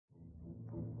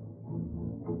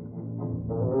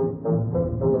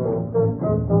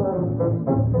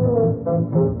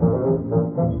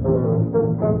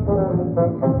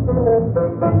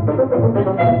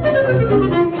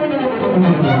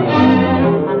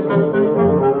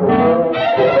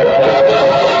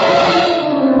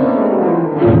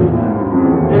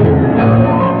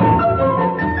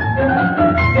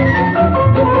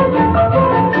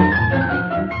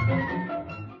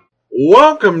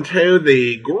Welcome to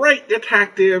the Great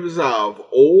Detectives of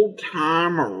Old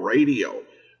Time Radio.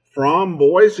 From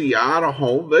Boise,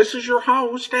 Idaho, this is your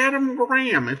host, Adam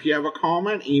Graham. If you have a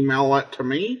comment, email it to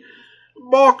me,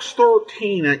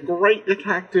 box13 at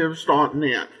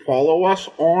greatdetectives.net. Follow us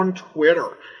on Twitter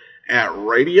at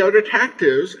Radio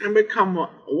Detectives and become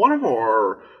one of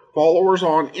our followers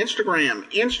on Instagram,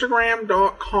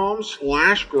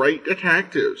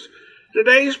 instagram.com/greatdetectives.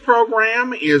 Today's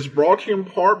program is brought to you in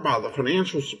part by the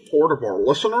financial support of our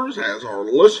listeners. As our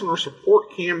listener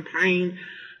support campaign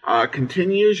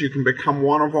continues, you can become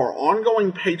one of our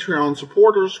ongoing Patreon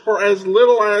supporters for as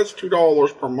little as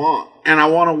 $2 per month. And I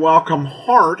want to welcome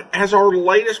Hart as our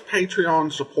latest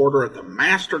Patreon supporter at the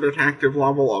Master Detective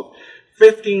level of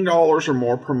 $15 or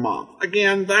more per month.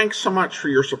 Again, thanks so much for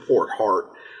your support, Hart.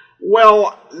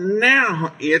 Well,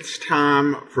 now it's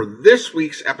time for this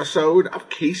week's episode of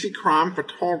Casey Crime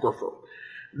Photographer.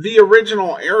 The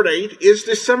original air date is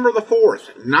December the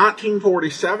 4th,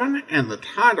 1947, and the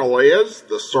title is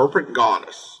The Serpent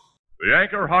Goddess. The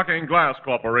Anchor Hocking Glass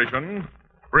Corporation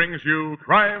brings you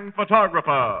Crime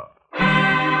Photographer.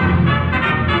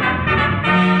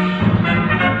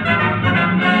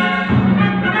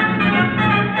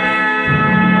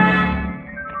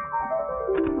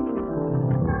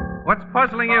 What's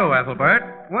puzzling you, Ethelbert?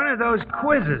 One of those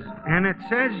quizzes, and it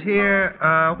says here,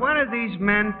 what are these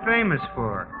men famous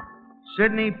for?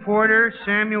 Sidney Porter,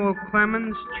 Samuel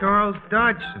Clemens, Charles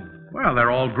Dodgson. Well, they're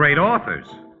all great authors.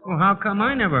 Well, how come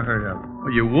I never heard of them?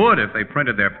 Well, you would if they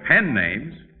printed their pen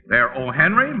names. They're O.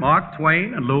 Henry, Mark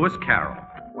Twain, and Lewis Carroll.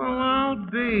 Well, I'll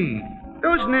be.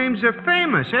 Those names are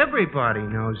famous. Everybody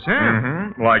knows them.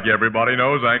 Mm-hmm. Like everybody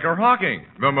knows Anchor Hocking,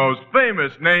 the most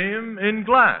famous name in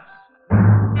glass.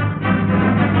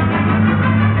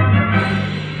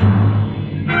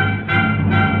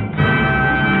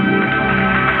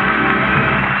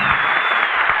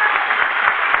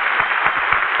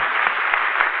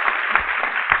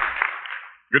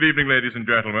 Good evening, ladies and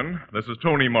gentlemen. This is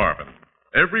Tony Marvin.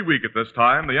 Every week at this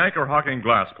time, the Anchor Hocking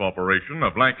Glass Corporation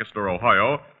of Lancaster,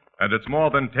 Ohio, and its more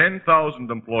than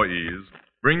 10,000 employees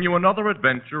bring you another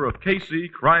adventure of Casey,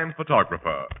 crime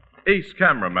photographer, ace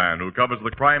cameraman who covers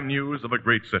the crime news of a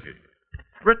great city.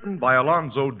 Written by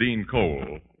Alonzo Dean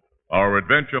Cole. Our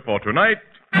adventure for tonight,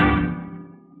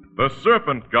 The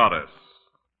Serpent Goddess.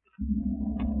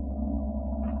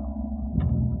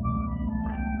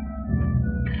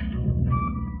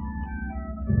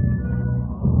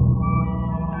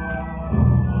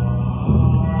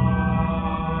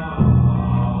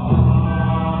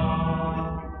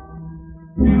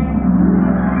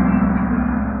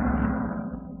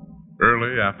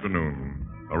 Early afternoon,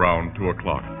 around 2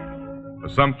 o'clock. A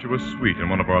sumptuous suite in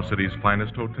one of our city's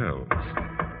finest hotels.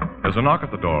 There's a knock at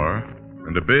the door,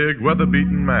 and a big,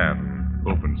 weather-beaten man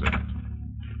opens it.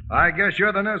 I guess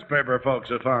you're the newspaper folks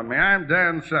who found me. I'm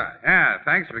Dan Sykes. Yeah,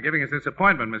 thanks for giving us this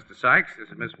appointment, Mr. Sykes. This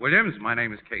is Miss Williams. My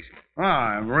name is Casey. Oh,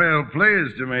 I'm real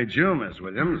pleased to meet you, Miss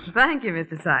Williams. Thank you,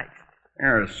 Mr. Sykes.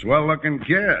 You're a swell-looking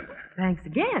kid. Thanks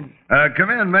again.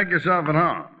 Come in, make yourself at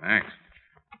home. Thanks.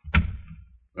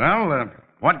 Well,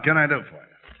 what can I do for you?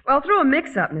 Well, through a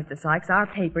mix-up, Mr. Sykes, our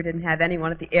paper didn't have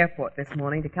anyone at the airport this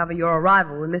morning to cover your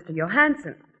arrival with Mr.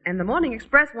 Johansson. And the Morning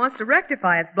Express wants to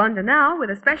rectify its blunder now with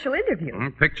a special interview.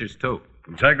 Pictures, too.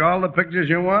 Take all the pictures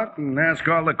you want and ask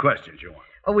all the questions you want.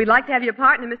 Well, we'd like to have your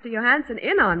partner, Mr. Johansson,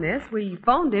 in on this. We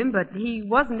phoned him, but he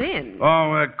wasn't in.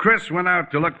 Oh, Chris went out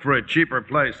to look for a cheaper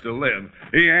place to live.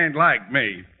 He ain't like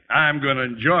me. I'm going to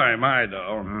enjoy my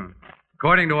dough.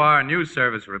 According to our news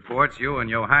service reports, you and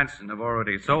Johansson have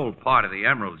already sold part of the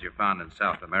emeralds you found in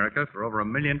South America for over $1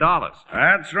 million.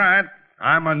 That's right.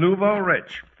 I'm a nouveau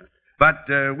rich. But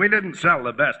we didn't sell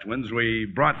the best ones. We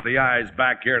brought the eyes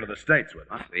back here to the States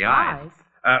with us. The eyes?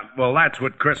 Well, that's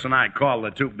what Chris and I call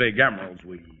the two big emeralds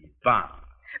we found.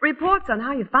 Reports on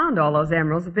how you found all those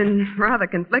emeralds have been rather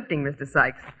conflicting, Mr.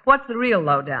 Sykes. What's the real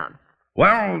lowdown?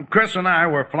 Well, Chris and I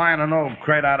were flying an old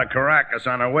crate out of Caracas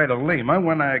on our way to Lima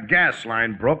when a gas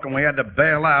line broke and we had to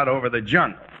bail out over the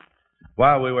jungle.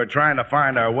 While we were trying to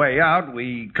find our way out,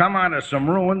 we come out of some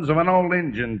ruins of an old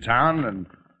Indian town, and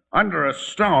under a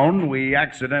stone we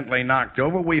accidentally knocked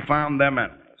over, we found them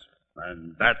emeralds.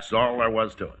 And that's all there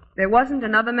was to it. There wasn't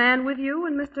another man with you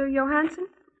and Mr. Johansson?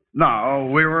 No,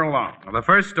 we were alone. Well, the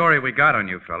first story we got on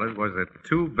you fellas was that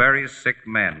two very sick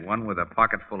men, one with a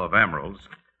pocket full of emeralds,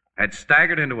 had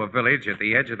staggered into a village at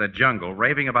the edge of the jungle,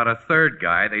 raving about a third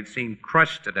guy they'd seen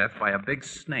crushed to death by a big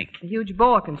snake. A huge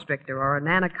boa constrictor or an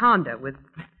anaconda with,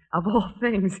 of all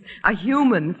things, a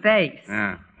human face.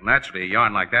 Yeah, well, naturally, a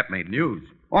yarn like that made news.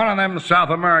 One of them South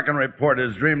American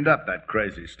reporters dreamed up that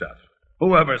crazy stuff.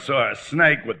 Whoever saw a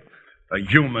snake with a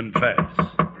human face.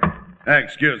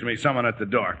 Excuse me, someone at the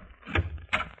door.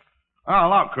 Oh,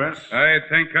 hello, Chris. I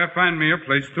think I find me a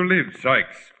place to live,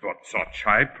 Sykes. But such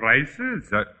high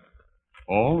prices.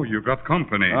 Oh, you got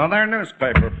company. Well, they're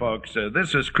newspaper folks.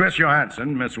 This is Chris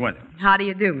Johansson, Miss Williams. How do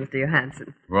you do, Mr.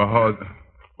 Johansson? Well,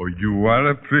 you are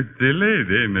a pretty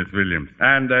lady, Miss Williams.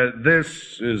 And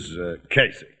this is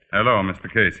Casey. Hello, Mr.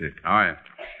 Casey. How are you?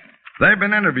 They've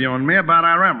been interviewing me about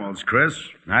our emeralds, Chris.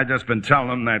 I just been telling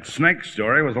them that snake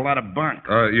story was a lot of bunk.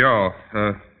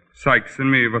 Sykes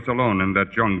and me was alone in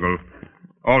that jungle.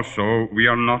 Also, we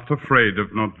are not afraid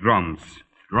of no drums.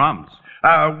 Drums?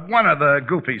 One of the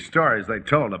goofy stories they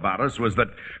told about us was that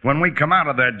when we come out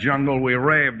of that jungle, we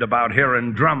raved about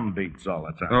hearing drum beats all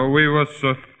the time. We was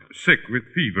sick with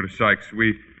fever, Sykes.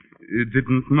 We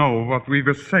didn't know what we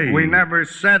were saying. We never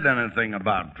said anything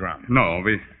about drums. No,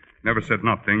 we never said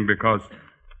nothing because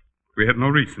we had no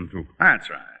reason to. That's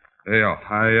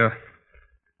right.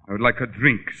 I would like a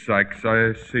drink, Sykes.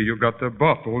 I see you got a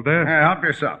bottle there. Help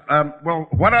yourself. Well,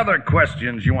 what other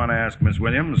questions you want to ask, Miss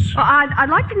Williams? I'd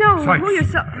like to know Sykes. who you're...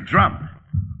 A drum.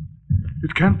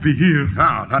 It can't be here.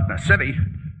 No, not in the city.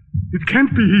 It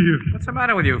can't be here. What's the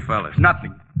matter with you fellas?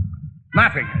 Nothing.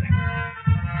 Nothing.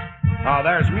 Oh,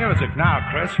 there's music now,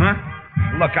 Chris. Huh?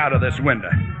 Look out of this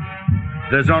window.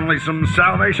 There's only some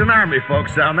Salvation Army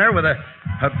folks down there with a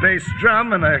bass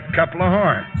drum and a couple of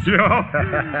horns.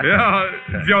 Yeah,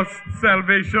 just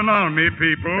Salvation Army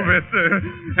people with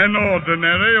an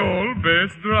ordinary old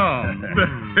bass drum.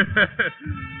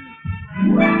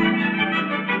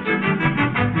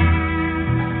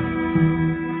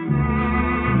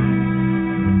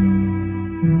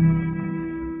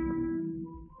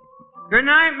 Good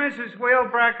night, Mrs.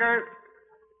 Wheelbreaker.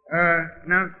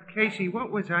 Now, Casey,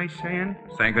 what was I saying?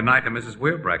 Saying goodnight to Mrs.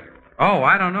 Wheelbreaker. Oh,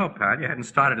 I don't know, pal. You hadn't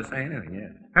started to say anything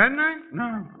yet. Hadn't I?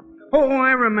 No. Oh,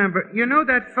 I remember. You know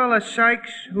that fella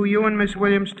Sykes, who you and Miss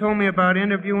Williams told me about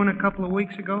interviewing a couple of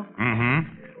weeks ago?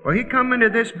 Mm-hmm. Well, he come into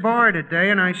this bar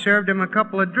today, and I served him a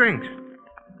couple of drinks.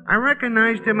 I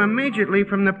recognized him immediately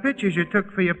from the pictures you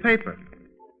took for your paper.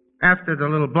 After the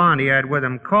little blonde he had with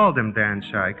him called him Dan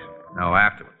Sykes. No,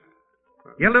 afterwards.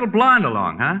 You had a little blonde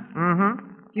along, huh? Uh-huh.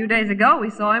 A few days ago, we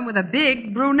saw him with a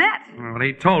big brunette. Well,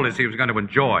 he told us he was going to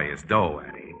enjoy his dough,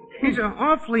 Eddie. He's an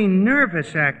awfully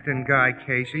nervous-acting guy,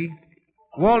 Casey.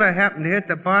 Walter happened to hit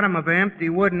the bottom of an empty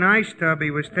wooden ice tub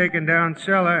he was taking down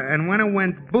cellar, and when it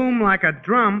went boom like a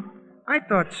drum, I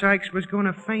thought Sykes was going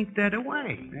to faint dead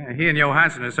away. Yeah, he and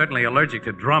Johansson are certainly allergic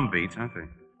to drum beats, aren't they?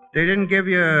 They didn't give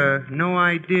you no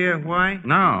idea why?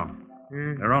 No.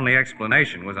 Their only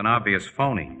explanation was an obvious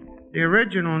phony. The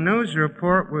original news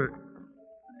report was...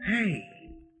 Hey,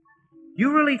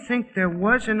 you really think there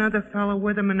was another fellow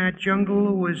with him in that jungle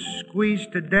who was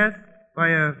squeezed to death by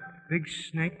a big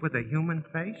snake with a human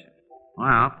face?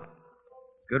 Well,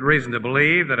 good reason to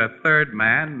believe that a third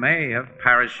man may have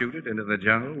parachuted into the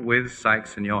jungle with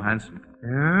Sykes and Johansson.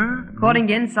 Yeah? According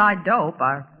to Inside Dope,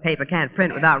 our paper can't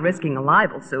print without risking a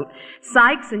libel suit,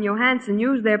 Sykes and Johansson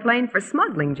used their plane for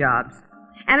smuggling jobs.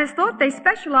 And it's thought they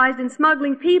specialized in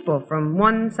smuggling people from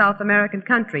one South American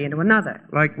country into another.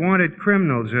 Like wanted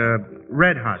criminals,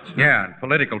 red hots. Yeah, and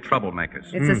political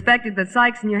troublemakers. It's suspected that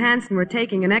Sykes and Johansson were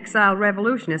taking an exiled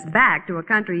revolutionist back to a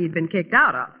country he'd been kicked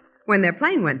out of when their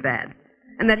plane went bad.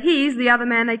 And that he's the other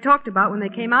man they talked about when they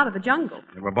came out of the jungle.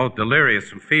 They were both delirious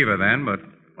from fever then, but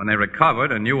when they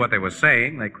recovered and knew what they were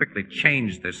saying, they quickly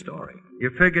changed their story. You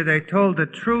figure they told the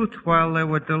truth while they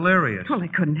were delirious. Well, they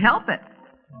couldn't help it.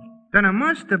 Then it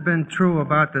must have been true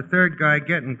about the third guy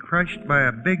getting crushed by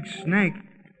a big snake.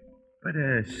 But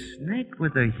a snake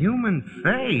with a human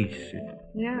face.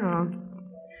 Yeah.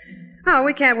 Oh,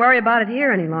 we can't worry about it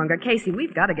here any longer. Casey,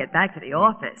 we've got to get back to the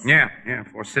office. Yeah,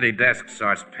 before City Desk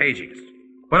starts paging us.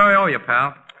 What do I owe you,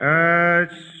 pal?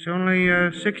 It's only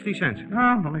 60 cents.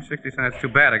 Oh, only 60 cents. Too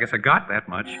bad. I guess I got that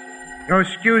much. Oh,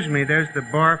 excuse me. There's the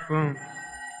bar phone.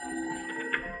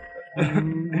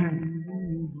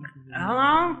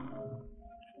 Hello?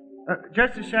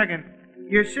 Just a second.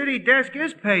 Your city desk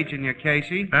is paging you,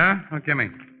 Casey. Huh? Oh, give me.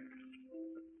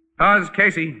 Oh, this is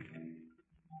Casey.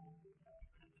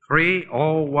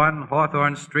 301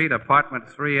 Hawthorne Street, apartment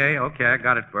 3A. Okay, I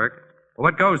got it, Burke. Well,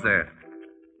 what goes there?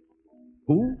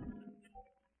 Who?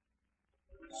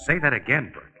 Say that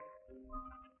again, Burke.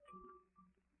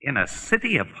 In a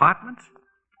city apartment?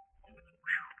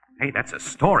 Whew. Hey, that's a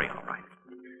story, all right.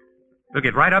 We'll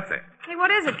get right up there. Hey,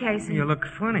 what is it, Casey? You look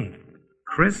funny.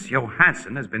 Chris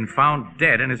Johansson has been found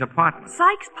dead in his apartment.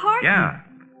 Sykes' partner? Yeah.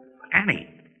 Annie,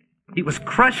 he was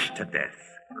crushed to death.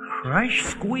 Crushed?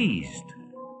 Squeezed.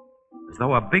 As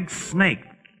though a big snake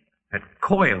had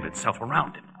coiled itself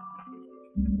around him.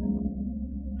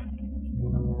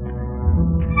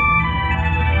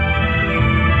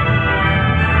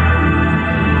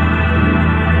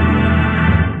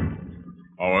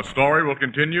 story will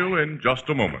continue in just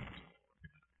a moment.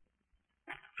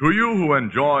 To you who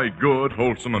enjoy good,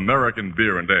 wholesome American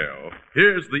beer and ale,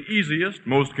 here's the easiest,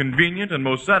 most convenient, and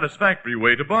most satisfactory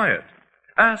way to buy it.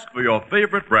 Ask for your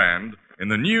favorite brand in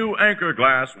the new Anchor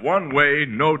Glass one-way,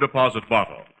 no-deposit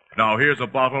bottle. Now, here's a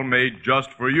bottle made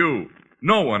just for you.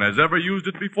 No one has ever used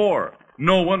it before.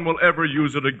 No one will ever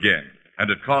use it again. And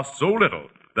it costs so little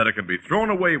that it can be thrown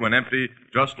away when empty,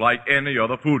 just like any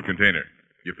other food container.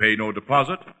 You pay no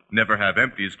deposit, never have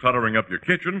empties cluttering up your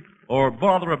kitchen, or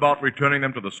bother about returning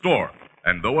them to the store.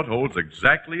 And though it holds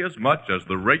exactly as much as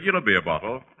the regular beer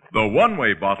bottle, the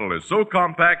one-way bottle is so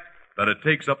compact that it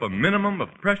takes up a minimum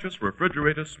of precious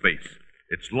refrigerator space.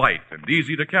 It's light and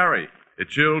easy to carry. It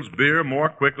chills beer more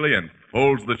quickly and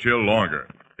holds the chill longer.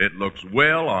 It looks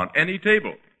well on any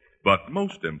table. But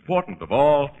most important of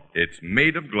all, it's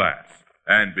made of glass.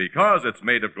 And because it's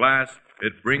made of glass,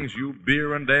 it brings you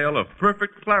beer and ale of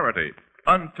perfect clarity,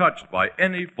 untouched by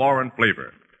any foreign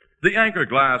flavor. The Anchor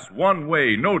Glass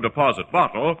one-way, no-deposit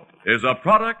bottle is a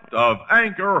product of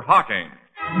Anchor Hocking.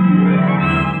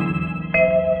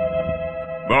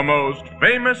 The most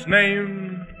famous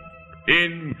name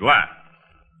in glass.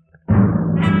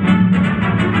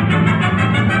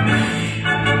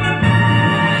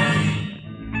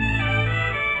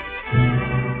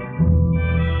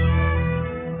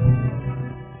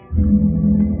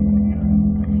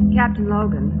 Captain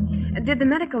Logan, did the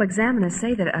medical examiner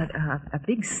say that a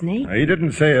big snake? He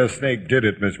didn't say a snake did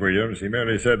it, Miss Williams. He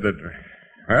merely said that,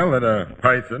 well, that a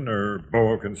python or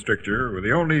boa constrictor were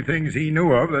the only things he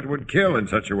knew of that would kill in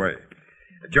such a way.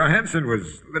 Johansson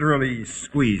was literally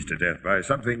squeezed to death by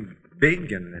something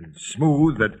big and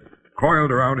smooth that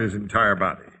coiled around his entire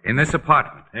body. In this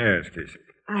apartment? Yes, Casey.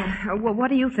 Well, what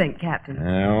do you think, Captain?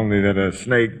 Only that a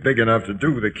snake big enough to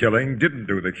do the killing didn't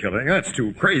do the killing. That's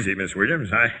too crazy, Miss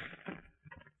Williams.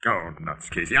 Oh, nuts,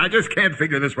 Casey. I just can't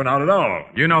figure this one out at all.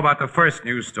 You know about the first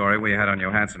news story we had on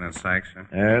Johansson and Sykes, huh?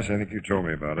 Yes, I think you told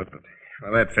me about it, but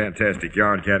well, that fantastic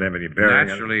yarn can't have any bearing.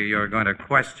 Naturally, you're going to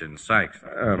question Sykes.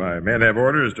 My men have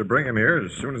orders to bring him here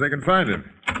as soon as they can find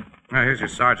him. Now, here's your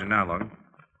sergeant now, Logan.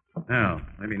 Now,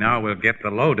 maybe now we'll get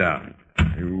the lowdown.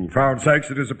 You found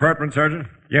Sykes at his apartment, Sergeant?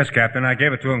 Yes, Captain. I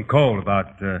gave it to him cold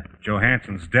about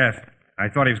Johansson's death. I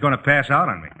thought he was going to pass out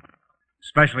on me.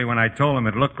 Especially when I told him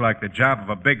it looked like the job of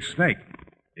a big snake.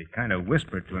 He kind of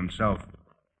whispered to himself,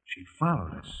 "She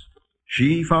followed us."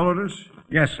 She followed us?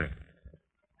 Yes, sir.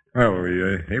 Well, were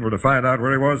you able to find out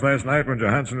where he was last night when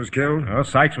Johansson was killed? Well,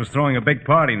 Sykes was throwing a big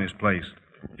party in his place.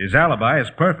 His alibi is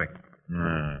perfect.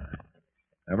 Now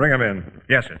bring him in.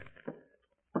 Yes, sir.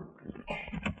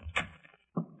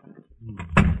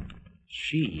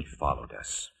 She followed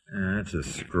us. That's a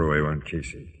screwy one,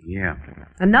 Casey. Yeah.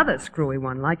 Another screwy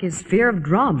one, like his fear of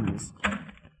drums.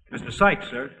 Mr. Sykes,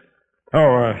 sir.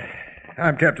 Oh,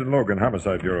 I'm Captain Logan,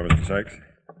 Homicide Bureau, Mr. Sykes.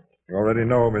 You already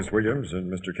know Miss Williams and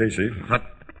Mr. Casey. Let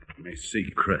me see,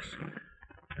 Chris.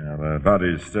 Now, the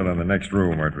body's still in the next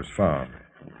room where it was found.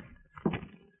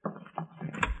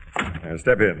 Now,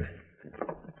 step in.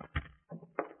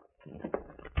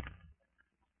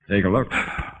 Take a look.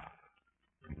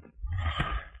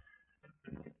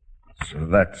 So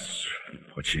that's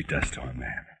what she does to a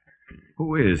man.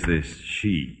 Who is this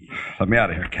she? Let me out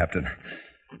of here, Captain.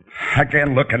 I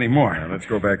can't look anymore. Now, let's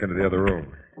go back into the other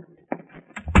room.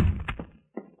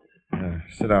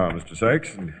 Sit down, Mr.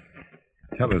 Sykes, and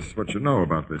tell us what you know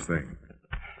about this thing.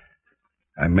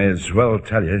 I may as well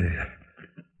tell you.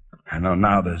 I know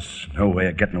now there's no way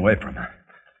of getting away from her.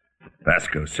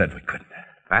 Vasco said we couldn't.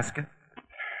 Vasco?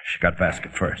 She got Vasco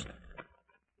first.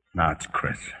 Now it's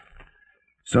Chris.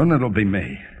 Soon it'll be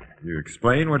me. You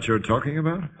explain what you're talking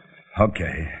about?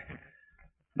 Okay.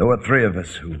 There were three of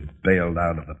us who bailed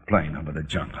out of the plane over the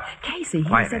jungle. Casey, he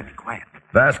Quiet, said... Andy, quiet.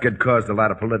 Vasco had caused a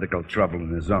lot of political trouble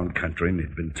in his own country, and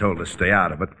he'd been told to stay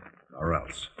out of it, or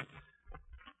else.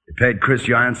 He paid Chris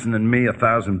Johansson and me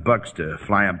 $1,000 to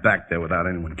fly him back there without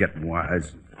anyone getting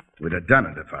wise. We'd have done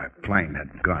it if our plane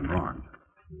hadn't gone wrong.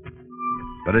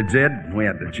 But it did, and we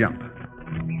had to jump.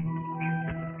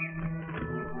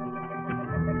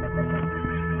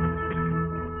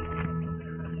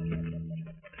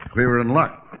 We were in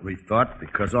luck, we thought,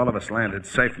 because all of us landed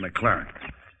safe in the clearing.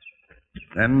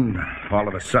 Then, all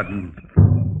of a sudden...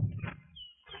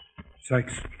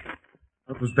 Sykes,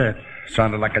 what was that?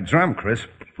 Sounded like a drum, Chris.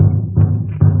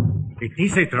 It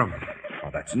is a drum. Oh,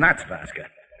 that's nuts, Vasco.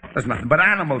 There's nothing but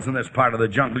animals in this part of the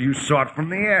jungle. You saw it from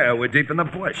the air. We're deep in the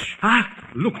bush. Ah,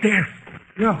 look there.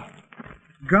 Yeah.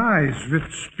 Guys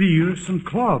with spears and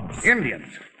clubs.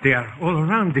 Indians. They are all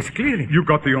around this clearing. You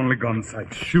got the only gun,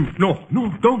 Sykes. Shoot. No,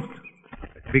 don't.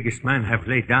 The biggest man have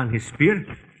laid down his spear.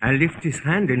 and lift his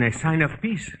hand in a sign of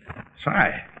peace.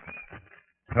 Say,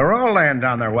 they're all laying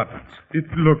down their weapons. It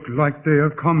looked like they are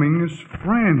coming as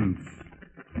friends.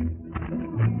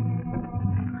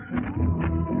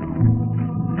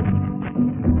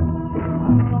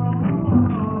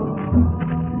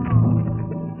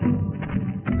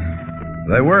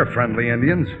 They were friendly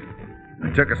Indians.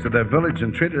 They took us to their village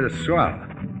and treated us swell.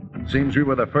 Seems we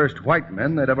were the first white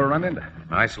men they'd ever run into.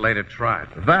 Isolated tribe.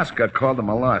 Vasca called them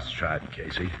a lost tribe,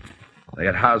 Casey. They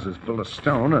had houses built of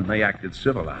stone, and they acted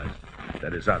civilized.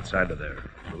 That is, outside of their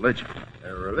religion.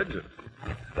 Their religion?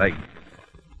 They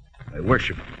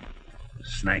worship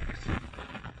snakes.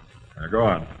 Now, go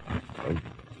on. Well,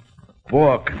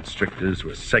 boa constrictors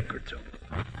were sacred to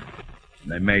them.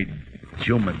 And they made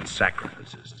human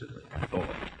sacrifices to the boa.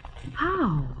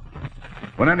 How?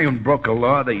 When anyone broke a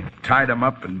law, they tied them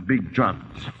up and beat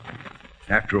drums.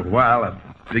 After a while, a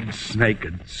big snake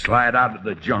would slide out of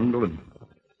the jungle, and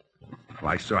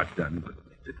well, I saw it done, but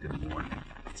it didn't warn me.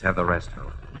 Let's have the rest,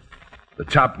 Phil. The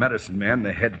top medicine man,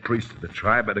 the head priest of the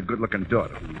tribe, had a good-looking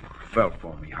daughter who fell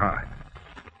for me hard.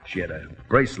 She had a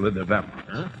bracelet of emeralds.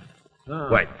 Huh?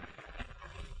 Oh. Wait.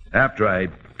 After I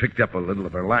picked up a little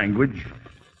of her language,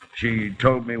 she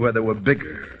told me where there were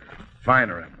bigger,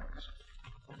 finer emeralds.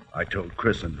 I told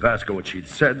Chris and Vasco what she'd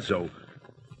said, so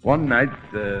one night,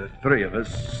 the three of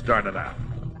us started out.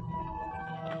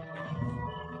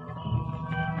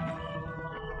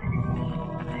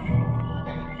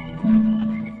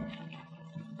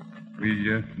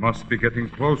 We must be getting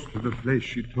close to the place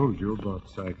she told you about,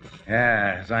 Sykes.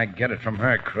 Yeah, as I get it from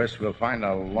her, Chris, we'll find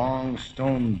a long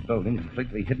stone building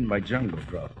completely hidden by jungle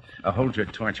growth. Hold your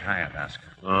torch higher, Vasco.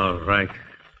 All right.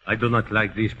 I do not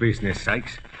like this business,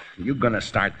 Sykes. You gonna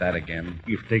start that again?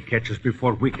 If they catch us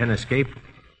before we can escape,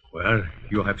 well,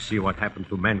 you have seen what happened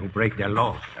to men who break their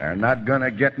laws. They're not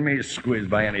gonna get me squeezed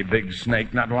by any big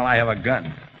snake, not while I have a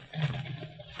gun.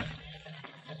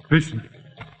 Listen.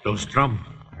 Those drums.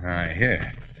 I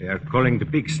hear. They are calling the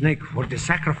big snake for the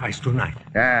sacrifice tonight.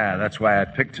 Yeah, that's why I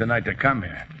picked tonight to come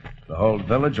here. The whole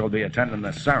village will be attending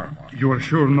the ceremony. You are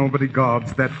sure nobody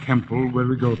guards that temple where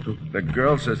we go to? The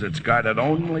girl says it's guarded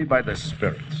only by the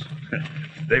spirits.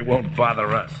 They won't bother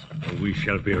us. We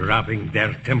shall be robbing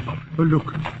their temple. Oh,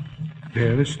 look.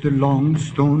 There is the long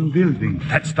stone building.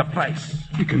 That's the place.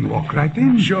 We can walk right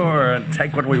in. Sure, and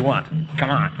take what we want. Come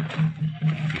on.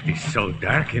 It is so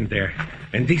dark in there,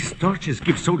 and these torches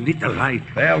give so little light.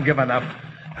 They'll give enough.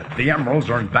 The emeralds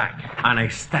are in back. On a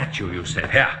statue, you said.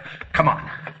 Yeah, come on.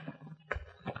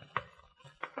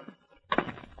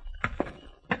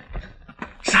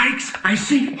 Sykes, I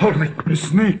see. Holy, a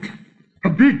snake. A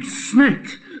big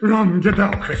snake. Run, get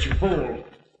out. Chris, you fool.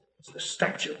 It's the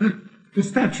statue. The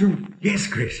statue. Yes,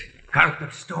 Chris. Carved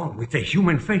of stone with a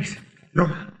human face.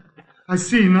 Yeah, I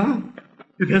see now.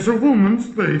 It has a woman's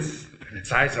face. And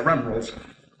its eyes are emeralds.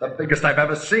 The biggest I've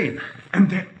ever seen. And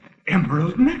the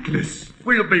emerald necklace.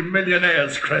 We'll be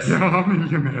millionaires, Chris. Yeah,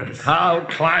 millionaires. I'll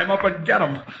climb up and get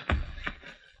them.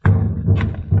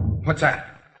 What's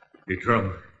that? The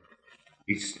drum.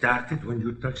 It started when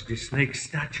you touched the snake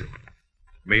statue.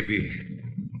 Maybe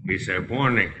it's a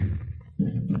warning.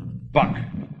 Buck,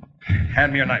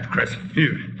 hand me your knife, Chris.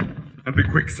 Here. And be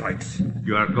quick, Sykes.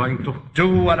 You are going to...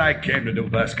 Do what I came to do,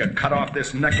 Vasca. Cut off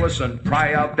this necklace and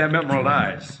pry out them emerald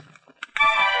eyes.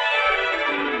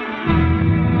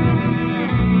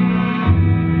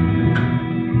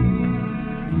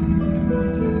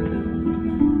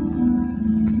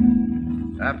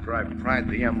 After I pried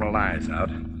the emerald eyes out,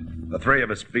 the three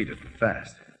of us beat it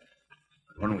fast.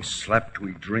 But when we slept,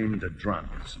 we dreamed of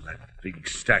drums and that big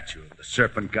statue of the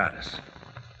Serpent goddess,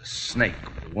 the snake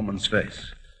with a woman's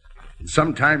face. And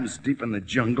sometimes deep in the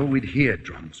jungle, we'd hear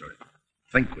drums or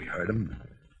think we heard them.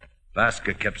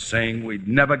 Vasca kept saying we'd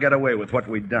never get away with what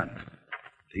we'd done.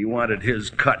 He wanted his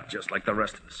cut just like the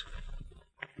rest of us.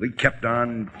 We kept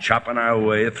on chopping our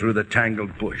way through the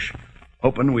tangled bush,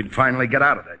 hoping we'd finally get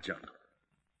out of that jungle.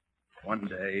 One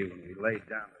day, when we laid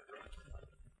down...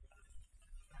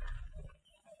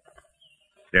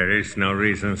 There is no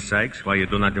reason, Sykes, why you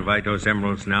do not divide those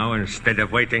emeralds now instead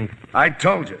of waiting. I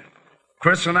told you.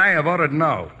 Chris and I have voted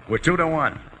no. We're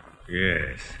 2-1.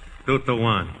 Yes,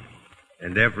 2-1.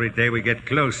 And every day we get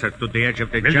closer to the edge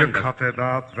of the Will jungle. you cut it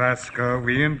out, Vasca?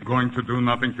 We ain't going to do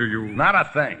nothing to you. Not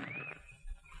a thing.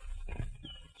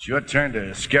 It's your turn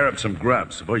to scare up some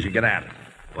grub. Suppose you get at it.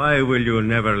 Why will you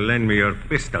never lend me your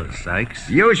pistol, Sykes?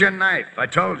 Use your knife. I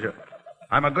told you.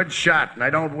 I'm a good shot, and I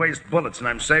don't waste bullets, and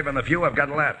I'm saving the few I've got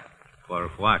left. For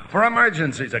what? For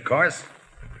emergencies, of course.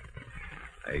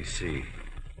 I see.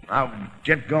 Now,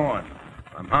 get going.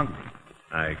 I'm hungry.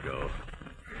 I go.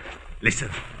 Listen.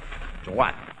 To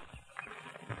what?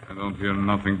 I don't hear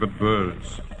nothing but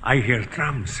birds. I hear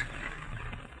drums.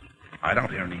 I don't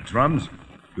hear any drums.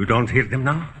 You don't hear them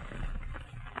now?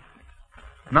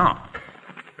 No.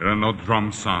 There are no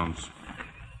drum sounds.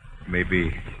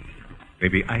 Maybe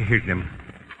I hear them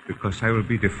because I will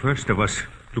be the first of us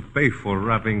to pay for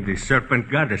robbing the Serpent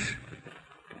goddess.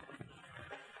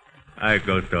 I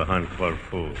go to hunt for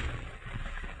food.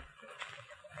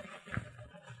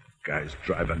 Guy's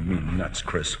driving me nuts,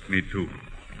 Chris. Me too.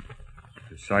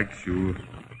 Sykes, you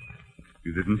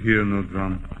didn't hear no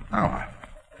drum. Oh,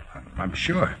 I'm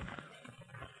sure.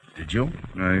 Did you?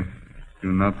 I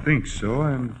do not think so.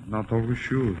 I'm not always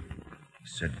sure. He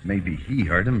said maybe he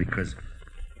heard him because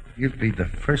he'll be the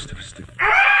first of us to...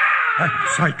 Hey,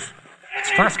 Sykes! It's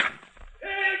Vasca!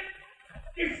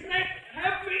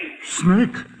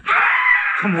 Snake?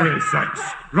 Come away, Sykes.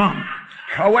 Run.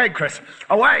 Away, Chris.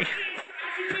 Away!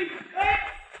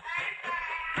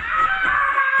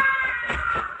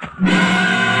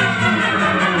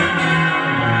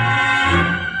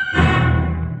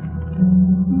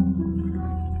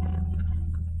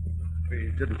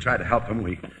 We didn't try to help him.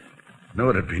 We knew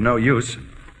it'd be no use.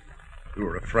 We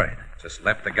were afraid. Just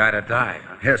left the guy to die,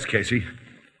 huh? Yes, Casey.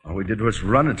 All we did was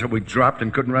run until we dropped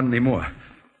and couldn't run anymore.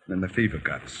 Then the fever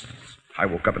got us. I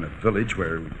woke up in a village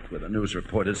where the news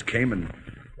reporters came, and,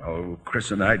 well,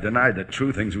 Chris and I denied the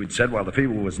true things we'd said while the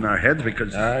fever was in our heads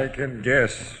because... I can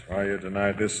guess why you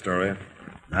denied this story.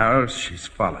 Now she's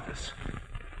followed us.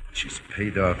 She's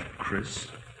paid off Chris,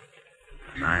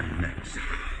 and I'm next.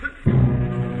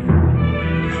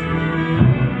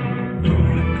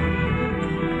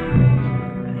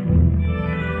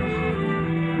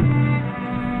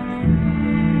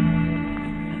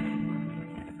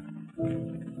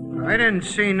 I didn't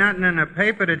see nothing in the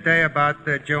paper today about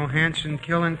the Johansson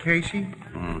killing Casey.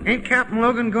 Ain't Captain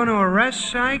Logan going to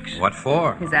arrest Sykes? What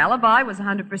for? His alibi was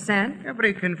 100%. Yeah, but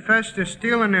he confessed to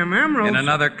stealing them emeralds. In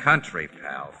another country,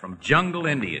 pal, from jungle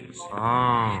Indians.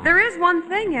 Oh. There is one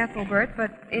thing, Ethelbert,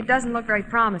 but it doesn't look very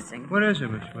promising. What is it,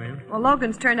 Miss Williams? Well,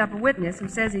 Logan's turned up a witness who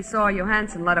says he saw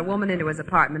Johansson let a woman into his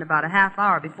apartment about a half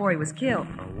hour before he was killed.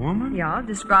 A woman? Yeah,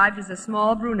 described as a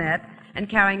small brunette and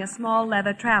carrying a small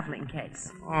leather traveling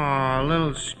case. Oh, a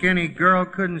little skinny girl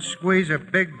couldn't squeeze a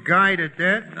big guy to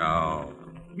death? No.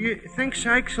 You think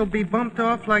Sykes will be bumped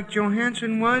off like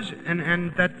Johansson was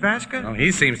and that Vasca? Well,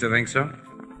 he seems to think so.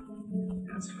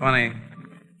 It's funny.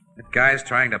 That guy's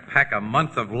trying to pack a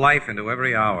month of life into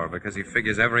every hour because he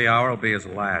figures every hour will be his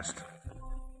last.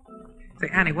 Say,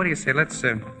 Annie, what do you say? Let's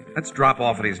drop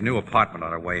off at his new apartment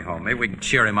on our way home. Maybe we can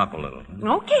cheer him up a little.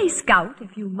 Okay, Scout,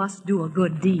 if you must do a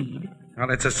good deed. Well,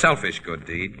 it's a selfish good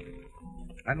deed.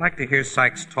 I'd like to hear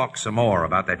Sykes talk some more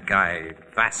about that guy,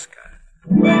 Vasca.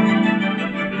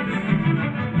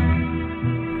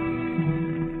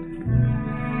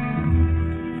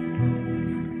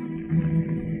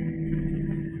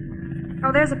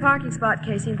 Oh, there's a parking spot,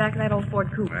 Casey, in back of that old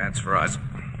Ford coupe. That's for us.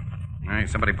 Hey,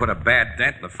 somebody put a bad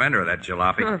dent in the fender of that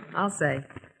jalopy. I'll say.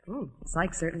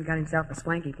 Sykes certainly got himself a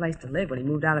swanky place to live when he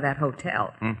moved out of that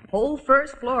hotel. Whole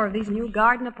first floor of these new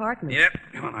garden apartments. Yep.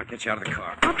 Come on, I'll get you out of the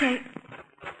car. Okay.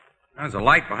 There's a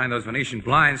light behind those Venetian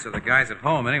blinds, so the guy's at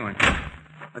home anyway.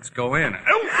 Let's go in.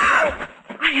 I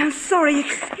am sorry,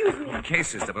 excuse me. Okay,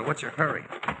 sister, but what's your hurry?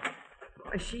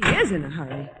 Boy, she is in a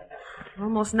hurry.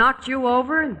 Almost knocked you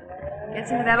over and gets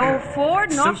into that old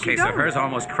Ford and off she Suitcase goes. of hers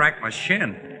almost cracked my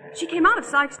shin. She came out of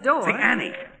Sykes' door. Say,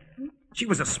 Annie. She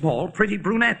was a small, pretty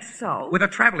brunette. So? With a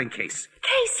traveling case.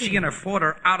 Casey! She and her Ford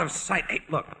are out of sight. Hey,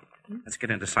 look. Let's get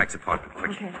into Sykes' apartment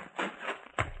quick. Okay.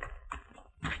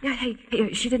 Yeah,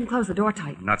 hey, she didn't close the door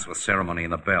tight. Nuts with ceremony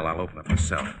and the bell. I'll open it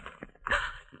myself.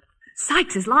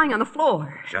 Sykes is lying on the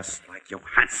floor. Just like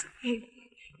Johansson. Hey,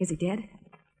 is he dead?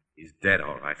 He's dead,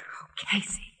 all right. Oh,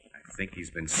 Casey. I think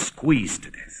he's been squeezed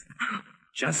to death.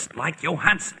 Just like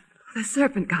Johansson. The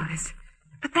Serpent goddess.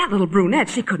 But that little brunette,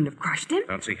 she couldn't have crushed him.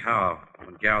 Don't see how.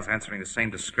 When gal's answering the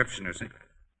same description or something.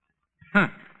 Huh.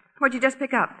 What'd you just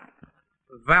pick up?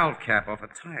 The valve cap off a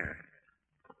tire.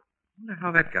 Wonder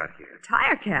how that got here.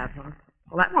 Tire cap, huh?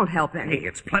 Well, that won't help any. Hey,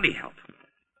 it's plenty help.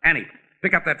 Annie,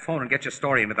 pick up that phone and get your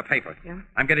story into the paper. Yeah?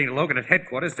 I'm getting to Logan at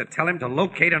headquarters to tell him to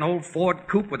locate an old Ford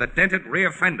coupe with a dented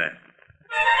rear fender.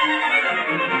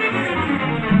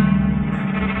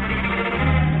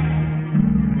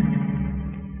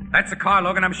 That's the car,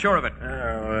 Logan. I'm sure of it.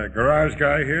 Well, the garage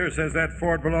guy here says that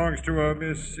Ford belongs to a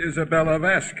Miss Isabella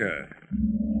Vasca.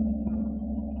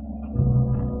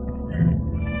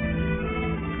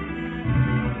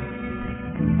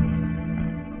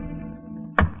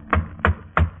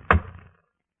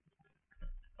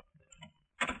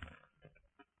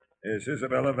 Is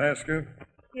Isabella Vasca?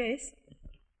 Yes.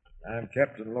 I'm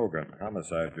Captain Logan,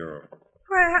 Homicide Bureau.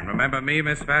 Well, Remember me,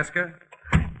 Miss Vasca?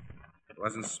 It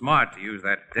wasn't smart to use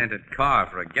that dented car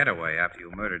for a getaway after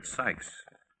you murdered Sykes.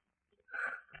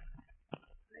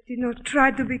 I did not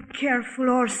try to be careful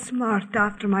or smart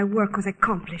after my work was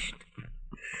accomplished.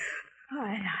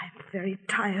 I'm very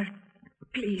tired.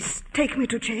 Please, take me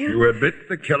to jail. You admit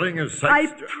the killing of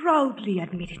Sykes? I proudly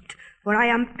admit it, for I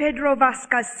am Pedro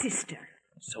Vasca's sister.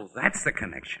 So that's the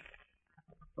connection.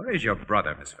 Where is your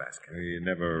brother, Miss Vasca? We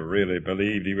never really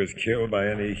believed he was killed by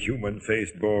any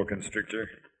human-faced boa constrictor.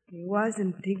 He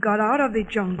wasn't. He got out of the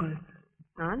jungle.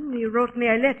 And he wrote me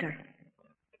a letter.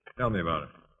 Tell me about it.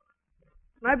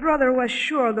 My brother was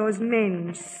sure those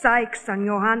men, Sykes and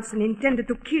Johansson, intended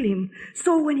to kill him.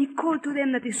 So when he called to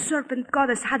them that the Serpent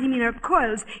goddess had him in her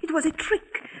coils, it was a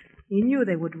trick. He knew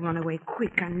they would run away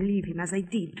quick and leave him as they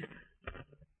did.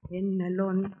 Then,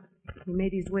 alone, he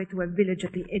made his way to a village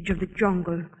at the edge of the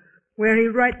jungle, where he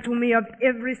wrote to me of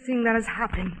everything that has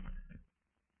happened,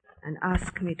 and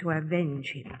asked me to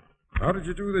avenge him. How did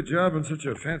you do the job in such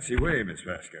a fancy way, Miss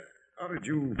Vasca? How did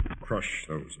you crush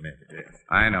those men to death?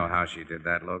 I know how she did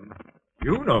that, Logan.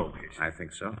 You know, Casey. I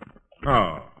think so.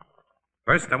 Oh.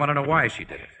 First, I want to know why she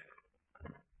did it.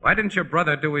 Why didn't your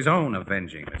brother do his own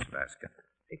avenging, Miss Vasca?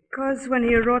 Because when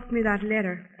he wrote me that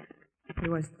letter, he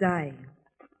was dying.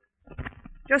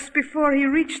 Just before he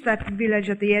reached that village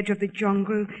at the edge of the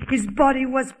jungle, his body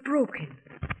was broken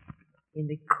in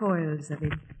the coils of a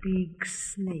big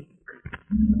snake.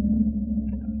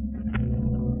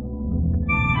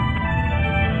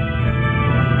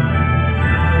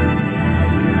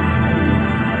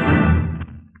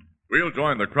 We'll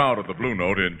join the crowd at the Blue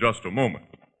Note in just a moment.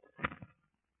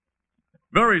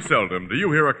 Very seldom do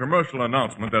you hear a commercial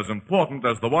announcement as important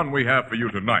as the one we have for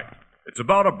you tonight. It's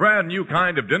about a brand new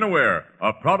kind of dinnerware,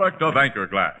 a product of Anchor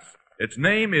Glass. Its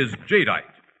name is Jadeite.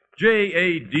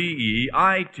 Jadeite.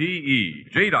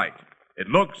 Jadeite. It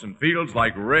looks and feels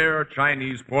like rare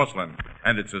Chinese porcelain,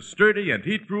 and it's as sturdy and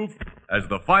heat-proof as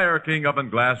the Fire King oven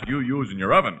glass you use in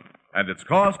your oven. And its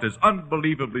cost is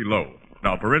unbelievably low.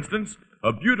 Now, for instance,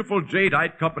 a beautiful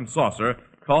Jadeite cup and saucer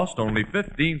cost only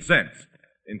 15 cents.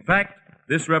 In fact,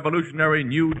 this revolutionary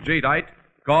new Jadeite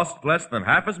costs less than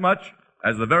half as much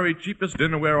as the very cheapest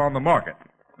dinnerware on the market.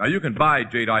 Now, you can buy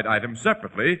Jadeite items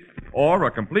separately or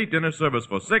a complete dinner service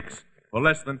for $6 for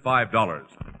less than $5.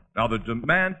 Now, the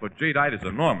demand for Jadeite is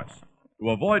enormous. To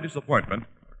avoid disappointment,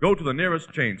 go to the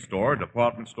nearest chain store,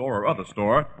 department store, or other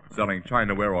store selling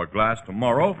chinaware or glass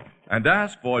tomorrow and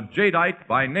ask for Jadeite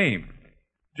by name.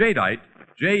 Jadeite,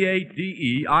 Jadeite,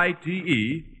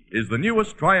 is the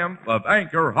newest triumph of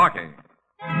Anchor Hocking.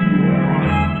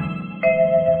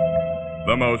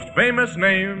 The most famous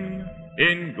name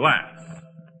in glass.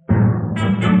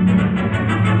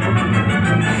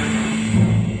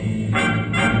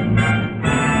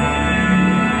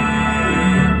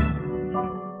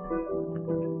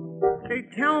 Hey,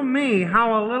 tell me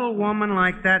how a little woman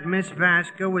like that Miss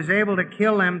Vasca was able to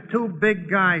kill them two big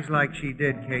guys like she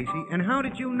did, Casey. And how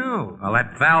did you know? Well,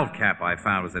 that valve cap I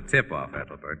found was the tip-off,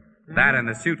 Ethelbert. That and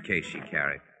the suitcase she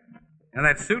carried. And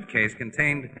that suitcase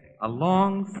contained a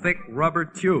long, thick rubber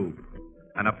tube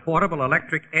and a portable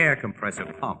electric air compressor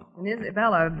pump. And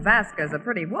Isabella Vasca's a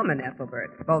pretty woman,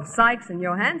 Ethelbert. Both Sykes and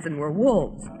Johansson were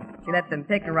wolves. She let them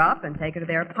pick her up and take her to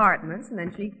their apartments, and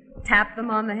then she tapped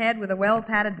them on the head with a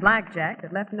well-padded blackjack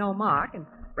that left no mark, and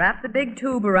wrapped the big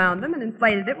tube around them and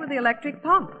inflated it with the electric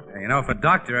pump. You know, if a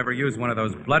doctor ever used one of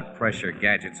those blood pressure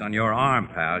gadgets on your arm,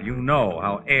 pal, you know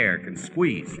how air can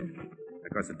squeeze.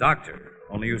 Of course, a doctor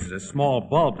only uses a small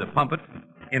bulb to pump it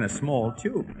in a small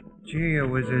tube. Gee, it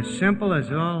was as simple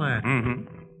as all that. Mm-hmm.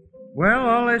 Well,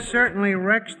 all this certainly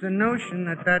wrecks the notion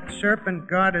that Serpent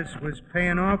goddess was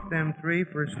paying off them three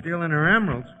for stealing her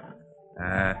emeralds.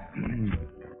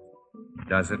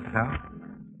 Does it, pal?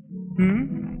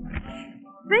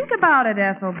 Think about it,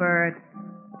 Ethelbert.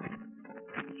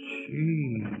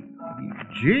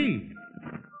 Gee.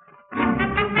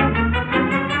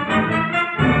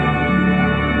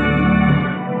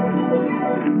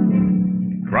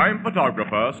 Crime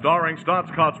Photographer, starring Stotts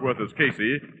Cotsworth as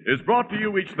Casey, is brought to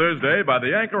you each Thursday by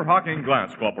the Anchor Hocking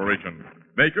Glass Corporation,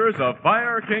 makers of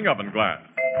Fire King oven glass,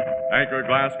 Anchor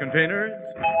glass containers,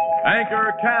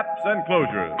 Anchor caps and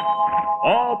closures,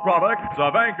 all products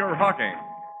of Anchor Hocking,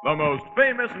 the most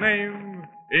famous name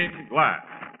in glass.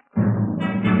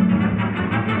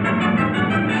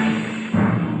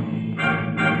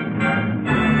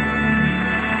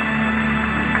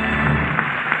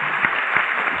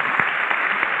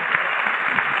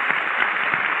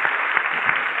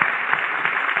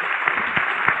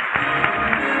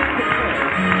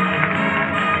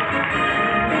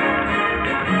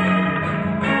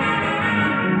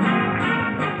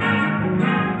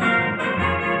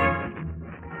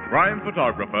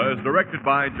 Photographer is directed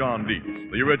by John Dietz.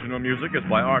 The original music is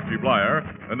by Archie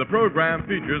Blyer, and the program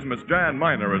features Miss Jan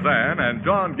Miner as Anne and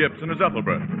John Gibson as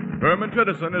Ethelbert. Herman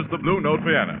Chittison is the Blue Note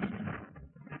pianist.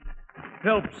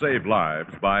 Help save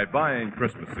lives by buying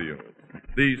Christmas seals.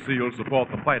 These seals support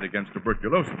the fight against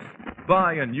tuberculosis.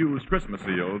 Buy and use Christmas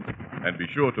seals, and be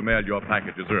sure to mail your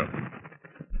packages early.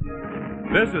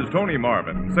 This is Tony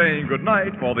Marvin saying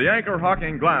goodnight for the Anchor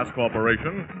Hocking Glass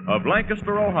Corporation of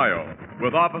Lancaster, Ohio,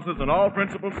 with offices in all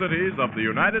principal cities of the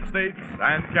United States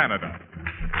and Canada.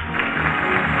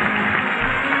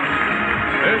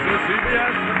 This is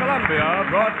CBS, the Columbia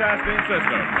Broadcasting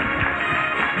System.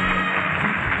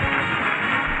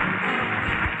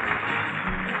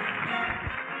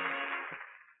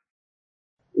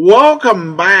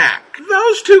 Welcome back.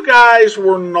 Those two guys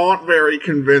were not very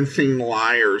convincing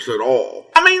liars at all.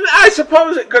 I mean, I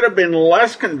suppose it could have been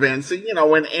less convincing,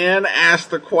 when Ann asked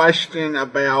the question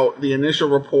about the initial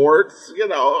reports,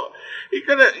 he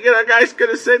could have, guys could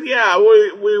have said, yeah,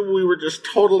 we were just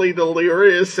totally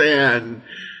delirious and,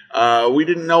 we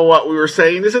didn't know what we were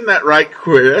saying. Isn't that right,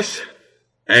 Chris?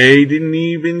 I didn't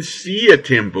even see a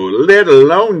temple, let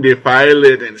alone defile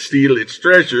it and steal its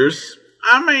treasures.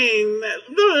 I mean,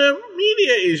 the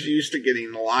media is used to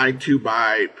getting lied to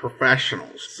by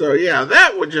professionals. So yeah,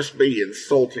 that would just be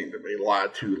insulting to be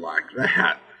lied to like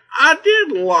that. I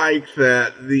did like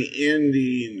that the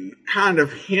ending kind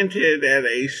of hinted at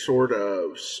a sort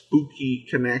of spooky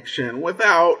connection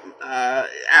without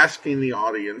asking the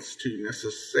audience to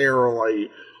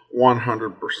necessarily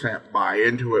 100% buy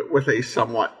into it with a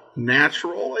somewhat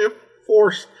natural, if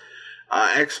forced,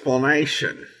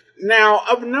 explanation. Now,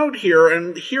 of note here,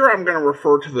 and here I'm going to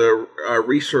refer to the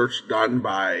research done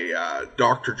by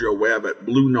Dr. Joe Webb at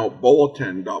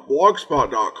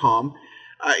BlueNoteBulletin.blogspot.com.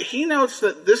 He notes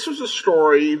that this was a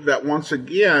story that, once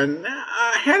again,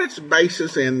 had its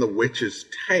basis in the witch's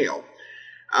tale.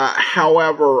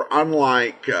 However,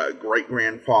 unlike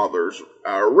great-grandfather's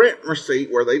rent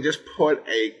receipt, where they just put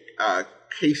a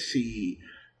Casey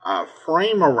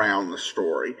frame around the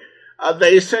story,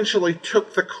 they essentially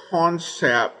took the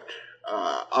concept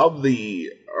of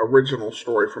the original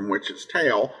story from Witch's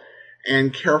Tale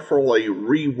and carefully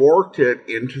reworked it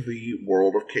into the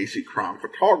world of Casey Crime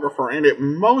Photographer, and it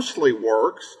mostly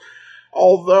works,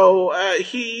 although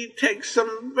he takes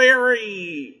some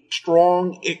very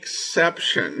strong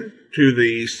exception to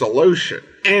the solution.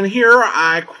 And here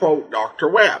I quote Dr.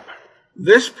 Webb.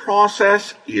 This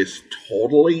process is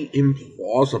totally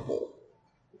implausible,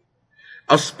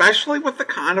 especially with the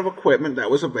kind of equipment that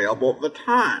was available at the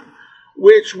time,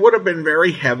 which would have been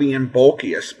very heavy and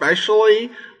bulky,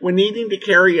 especially when needing to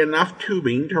carry enough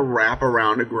tubing to wrap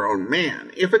around a grown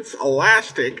man. If it's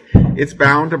elastic, it's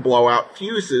bound to blow out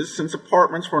fuses, since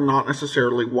apartments were not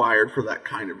necessarily wired for that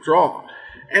kind of draw.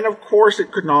 And of course,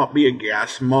 it could not be a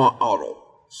gas model.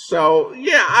 So,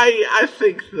 yeah, I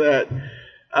think that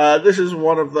this is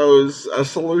one of those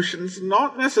solutions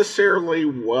not necessarily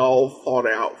well thought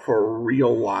out for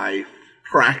real-life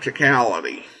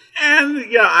practicality. And,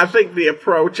 yeah, I think the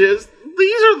approach is,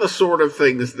 these are the sort of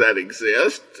things that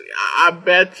exist. I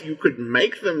bet you could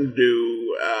make them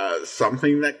do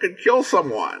something that could kill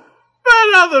someone.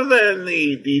 But other than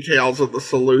the details of the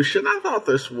solution, I thought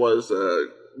this was a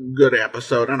good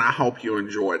episode, and I hope you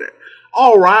enjoyed it.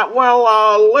 All right,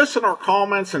 well, listener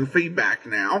comments and feedback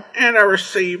now. And I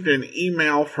received an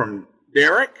email from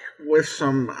Derek with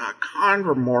some kind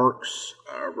remarks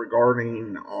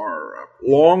regarding our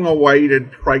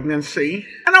long-awaited pregnancy.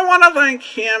 And I want to thank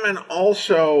him and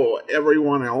also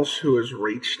everyone else who has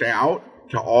reached out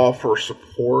to offer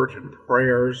support and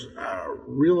prayers.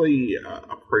 Really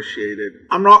appreciate it.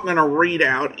 I'm not going to read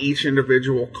out each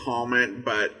individual comment,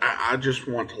 but I just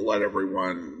want to let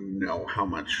everyone know how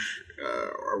much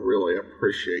I really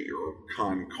appreciate your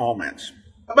kind comments.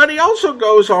 But he also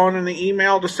goes on in the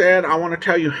email to say, I want to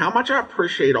tell you how much I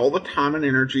appreciate all the time and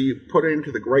energy you put into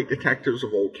the great detectives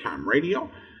of old time radio.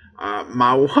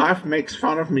 My wife makes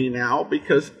fun of me now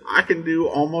because I can do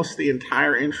almost the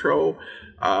entire intro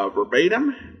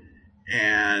verbatim.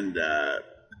 And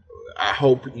I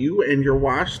hope you and your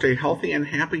wife stay healthy and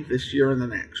happy this year and the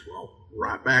next. Well,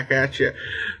 right back at you.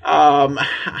 I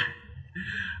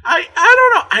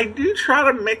don't know. I do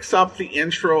try to mix up the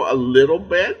intro a little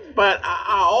bit, but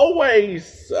I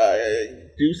always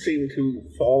do seem to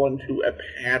fall into a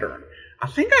pattern. I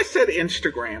think I said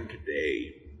Instagram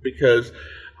today because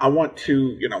I want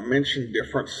to, mention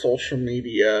different social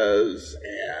medias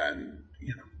and,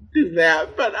 do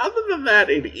that. But other than that,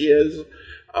 it is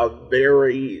a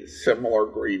very similar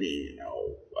greeting,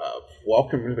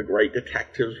 welcome to the great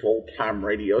detectives of old time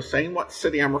radio, saying what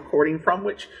city I'm recording from,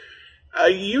 which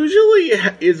Usually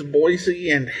is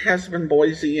Boise and has been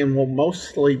Boise and will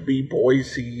mostly be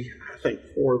Boise, I think,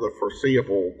 for the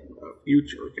foreseeable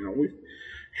future. We've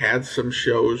had some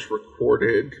shows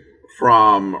recorded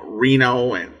from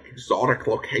Reno and exotic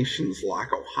locations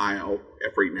like Ohio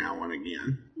every now and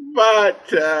again.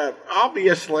 But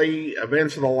obviously,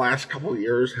 events of the last couple of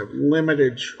years have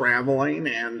limited traveling,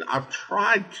 and I've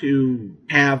tried to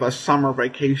have a summer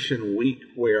vacation week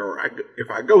where if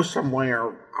I go somewhere,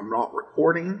 I'm not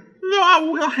recording. Though I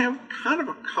will have kind of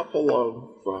a couple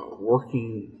of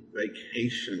working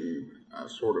vacation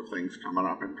sort of things coming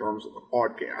up in terms of the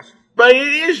podcast. But it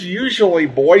is usually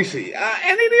Boise,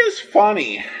 and it is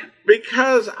funny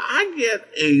because I get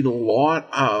a lot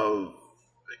of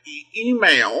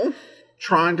email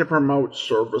trying to promote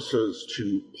services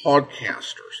to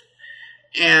podcasters.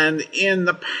 And in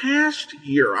the past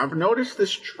year, I've noticed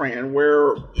this trend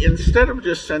where instead of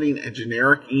just sending a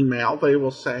generic email, they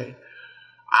will say,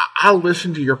 I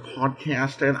listened to your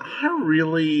podcast and I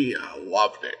really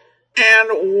loved it.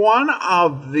 And one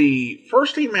of the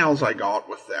first emails I got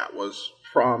with that was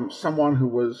from someone who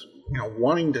was,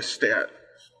 wanting to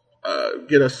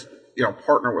get us,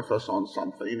 partner with us on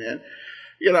something. And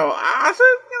I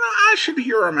said, I should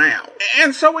hear him out.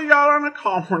 And so we got on a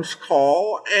conference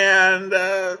call, and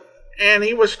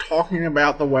he was talking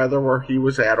about the weather where he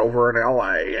was at over in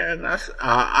L.A. And I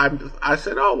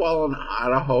said, oh, well, in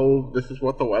Idaho, this is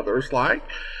what the weather's like.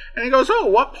 And he goes, oh,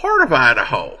 what part of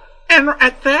Idaho? And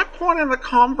at that point in the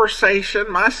conversation,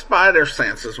 my spider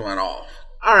senses went off.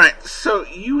 All right, so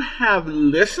you have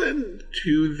listened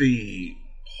to the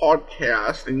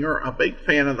podcast, and you're a big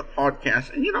fan of the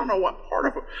podcast, and you don't know what part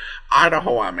of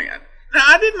Idaho I'm in. Now,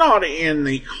 I did not end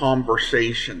the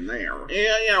conversation there.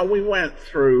 Yeah, we went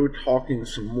through talking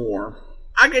some more.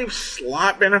 I gave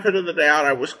slight benefit of the doubt.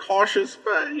 I was cautious,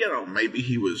 but, maybe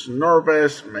he was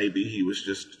nervous. Maybe he was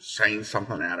just saying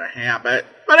something out of habit.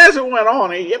 But as it went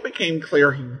on, it became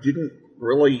clear he didn't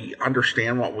really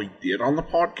understand what we did on the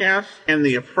podcast and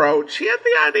the approach. He had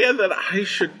the idea that I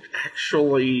should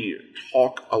actually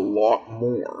talk a lot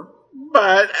more.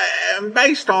 But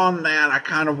based on that, I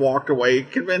kind of walked away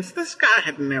convinced this guy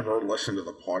had never listened to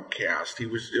the podcast. He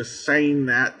was just saying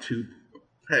that to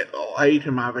play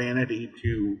to my vanity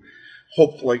to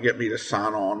hopefully get me to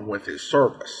sign on with his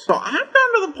service. So I've gotten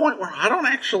to the point where I don't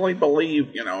actually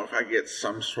believe, if I get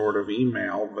some sort of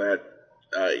email that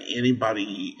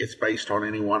it's based on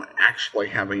anyone actually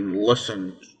having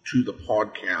listened to the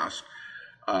podcast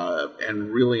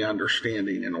and really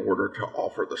understanding in order to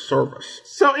offer the service.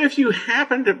 So if you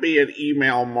happen to be an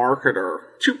email marketer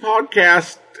to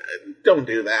podcasts, don't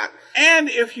do that. And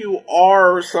if you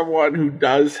are someone who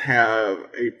does have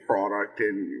a product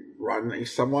and you run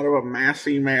somewhat of a mass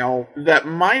email that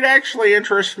might actually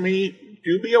interest me,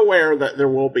 do be aware that there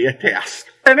will be a test.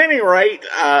 At any rate,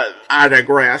 I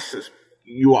digress, as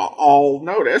you all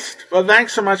noticed. But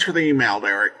thanks so much for the email,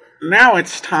 Derek. Now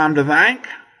it's time to thank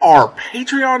our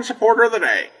Patreon supporter of the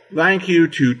day. Thank you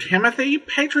to Timothy,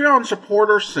 Patreon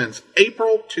supporter since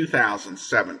April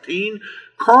 2017,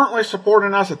 currently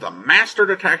supporting us at the Master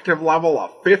Detective level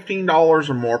of $15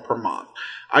 or more per month.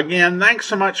 Again, thanks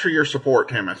so much for your support,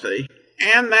 Timothy.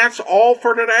 And that's all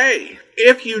for today.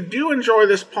 If you do enjoy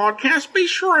this podcast, be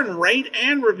sure and rate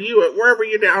and review it wherever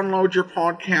you download your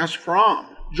podcast from.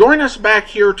 Join us back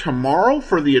here tomorrow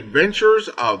for the adventures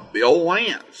of Bill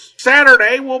Lance.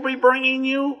 Saturday, we'll be bringing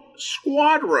you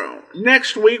Squad Room.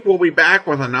 Next week, we'll be back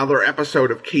with another episode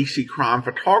of Casey Crime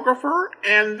Photographer.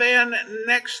 And then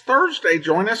next Thursday,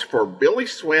 join us for Billy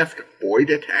Swift, Boy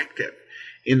Detective.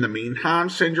 In the meantime,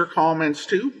 send your comments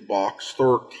to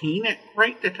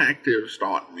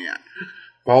box13@greatdetectives.net.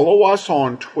 Follow us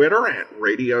on Twitter at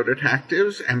Radio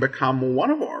Detectives and become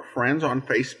one of our friends on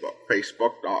Facebook,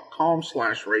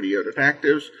 facebook.com/Radio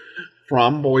Detectives.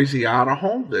 From Boise,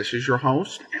 Idaho, this is your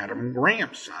host, Adam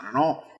Graham, signing off.